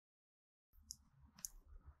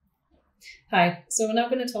Hi, so we're now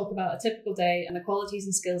going to talk about a typical day and the qualities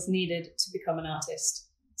and skills needed to become an artist.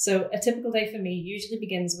 So a typical day for me usually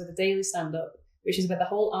begins with a daily stand-up, which is where the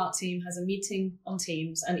whole art team has a meeting on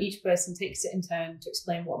Teams and each person takes it in turn to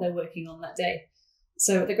explain what they're working on that day.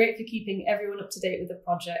 So they're great for keeping everyone up to date with the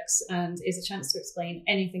projects and is a chance to explain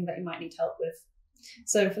anything that you might need help with.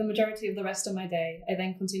 So for the majority of the rest of my day, I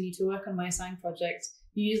then continue to work on my assigned project,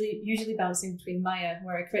 usually bouncing between Maya,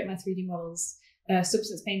 where I create my 3D models,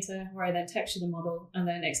 Substance Painter, where I then texture the model and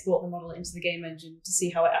then export the model into the game engine to see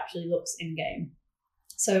how it actually looks in game.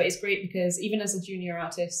 So it's great because even as a junior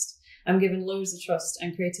artist, I'm given loads of trust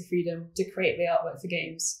and creative freedom to create the artwork for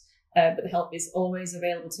games, but the help is always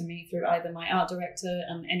available to me through either my art director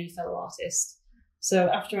and any fellow artist. So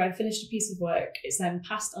after I've finished a piece of work, it's then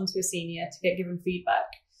passed on to a senior to get given feedback,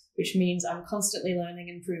 which means I'm constantly learning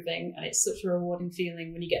and improving, and it's such a rewarding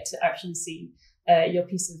feeling when you get to actually see your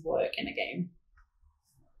piece of work in a game.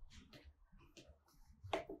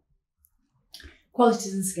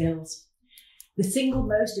 Qualities and skills. The single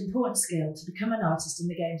most important skill to become an artist in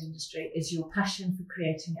the games industry is your passion for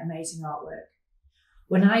creating amazing artwork.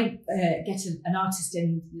 When I get an artist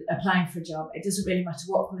in applying for a job, it doesn't really matter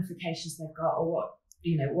what qualifications they've got or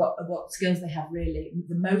what skills they have really.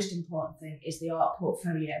 The most important thing is the art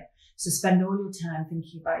portfolio. So spend all your time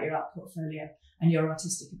thinking about your art portfolio and your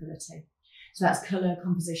artistic ability. So that's colour,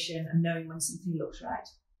 composition, and knowing when something looks right.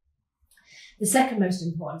 The second most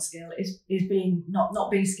important skill is being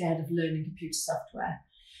not being scared of learning computer software.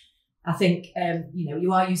 I think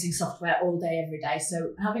you are using software all day, every day.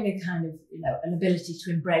 So having a kind of an ability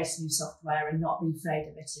to embrace new software and not be afraid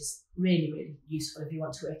of it is really, really useful if you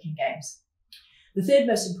want to work in games. The third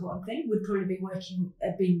most important thing would probably be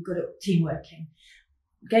being good at team working.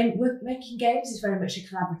 Making games is very much a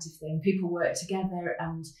collaborative thing. People work together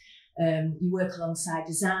and you work alongside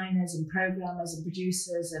designers and programmers and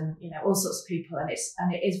producers and all sorts of people, and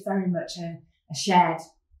it is very much a shared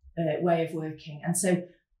way of working. And so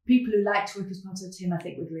people who like to work as part of a team, I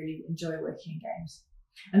think, would really enjoy working in games.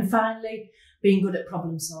 And finally, being good at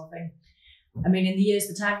problem solving. I mean, in the years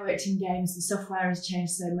that I've worked in games, the software has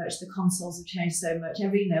changed so much, the consoles have changed so much.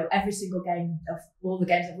 Every single game of all the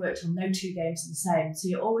games I've worked on, no two games are the same. So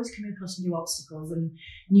you're always coming across new obstacles and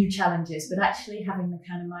new challenges, but actually having the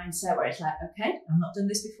kind of mindset where it's like, okay, I've not done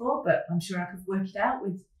this before, but I'm sure I could work it out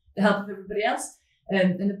with the help of everybody else.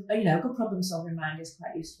 And a good problem solving mind is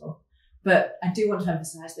quite useful. But I do want to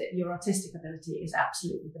emphasise that your artistic ability is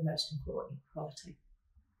absolutely the most important quality.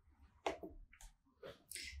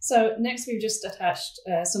 So next we've just attached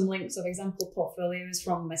some links of example portfolios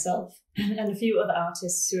from myself and a few other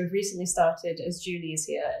artists who have recently started as juniors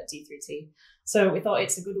here at d3t. So we thought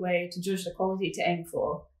it's a good way to judge the quality to aim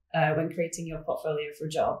for when creating your portfolio for a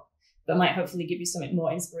job, but might hopefully give you some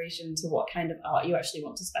more inspiration to what kind of art you actually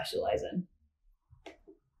want to specialise in.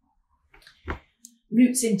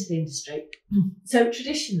 Routes into the industry. So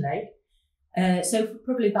traditionally, for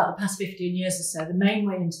probably about the past 15 years or so, the main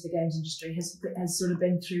way into the games industry has sort of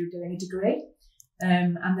been through doing a degree.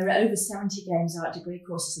 And there are over 70 games art degree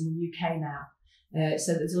courses in the UK now.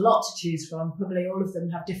 So there's a lot to choose from. Probably all of them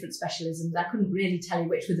have different specialisms. I couldn't really tell you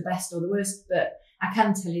which were the best or the worst, but I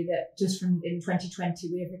can tell you that just in 2020,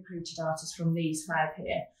 we have recruited artists from these 5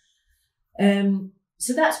 here.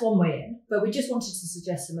 So that's one way in, but we just wanted to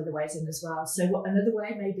suggest some other ways in as well. So another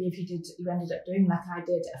way, maybe if you ended up doing, like I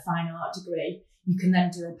did, a fine art degree, you can then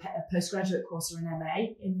do a postgraduate course or an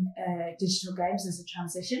MA in digital games as a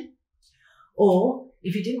transition. Or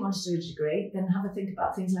if you didn't want to do a degree, then have a think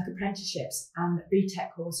about things like apprenticeships and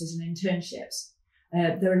BTEC courses and internships.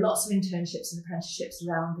 There are lots of internships and apprenticeships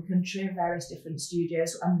around the country, various different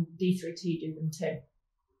studios, and d3t do them too.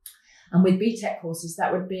 And with BTEC courses,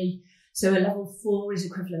 that would be, so a level 4 is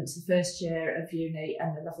equivalent to the first year of uni,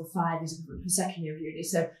 and a level 5 is equivalent to the second year of uni.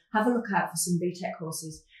 So have a look out for some BTEC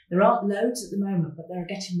courses. There aren't loads at the moment, but they're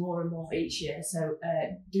getting more and more each year. So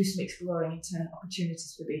do some exploring into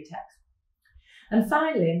opportunities for BTEC. And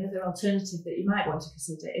finally, another alternative that you might want to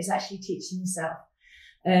consider is actually teaching yourself.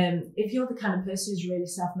 If you're the kind of person who's really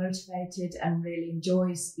self-motivated and really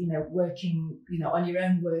enjoys, working, on your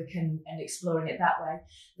own work and exploring it that way,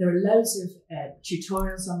 there are loads of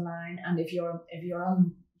tutorials online. And if you're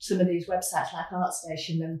on some of these websites like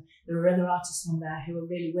ArtStation, then there are other artists on there who are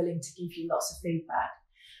really willing to give you lots of feedback.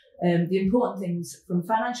 The important things from a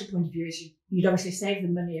financial point of view is you'd obviously save the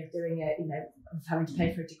money of doing it, of having to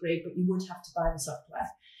pay for a degree, but you would have to buy the software.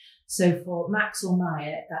 So for Max or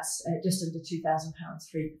Maya, that's just under £2,000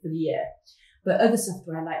 for the year. But other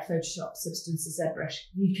software like Photoshop, Substance, and ZBrush,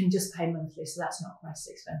 you can just pay monthly, so that's not quite as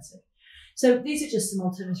expensive. So these are just some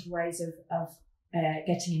alternative ways of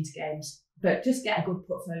getting into games. But just get a good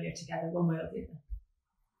portfolio together, one way or the other.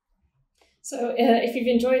 So if you've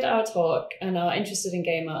enjoyed our talk and are interested in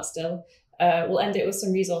game art still, we'll end it with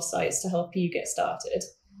some resource sites to help you get started.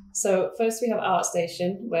 So first we have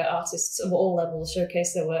ArtStation, where artists of all levels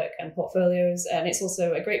showcase their work and portfolios, and it's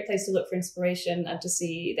also a great place to look for inspiration and to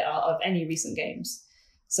see the art of any recent games.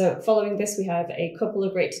 So following this, we have a couple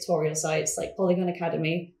of great tutorial sites like Polygon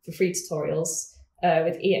Academy for free tutorials,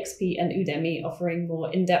 with EXP and Udemy offering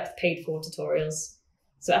more in-depth paid-for tutorials.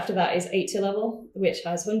 So after that is 8-tier level, which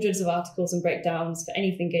has hundreds of articles and breakdowns for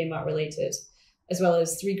anything game art related, as well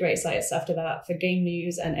as 3 great sites after that for game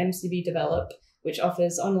news and MCB Develop, which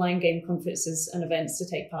offers online game conferences and events to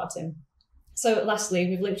take part in. So lastly,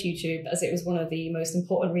 we've linked YouTube as it was one of the most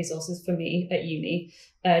important resources for me at uni,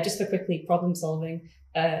 just for quickly problem solving,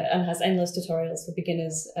 and has endless tutorials for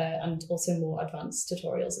beginners and also more advanced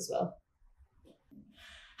tutorials as well.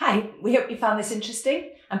 Hi, we hope you found this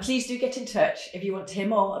interesting, and please do get in touch if you want to hear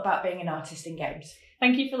more about being an artist in games.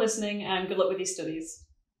 Thank you for listening and good luck with your studies.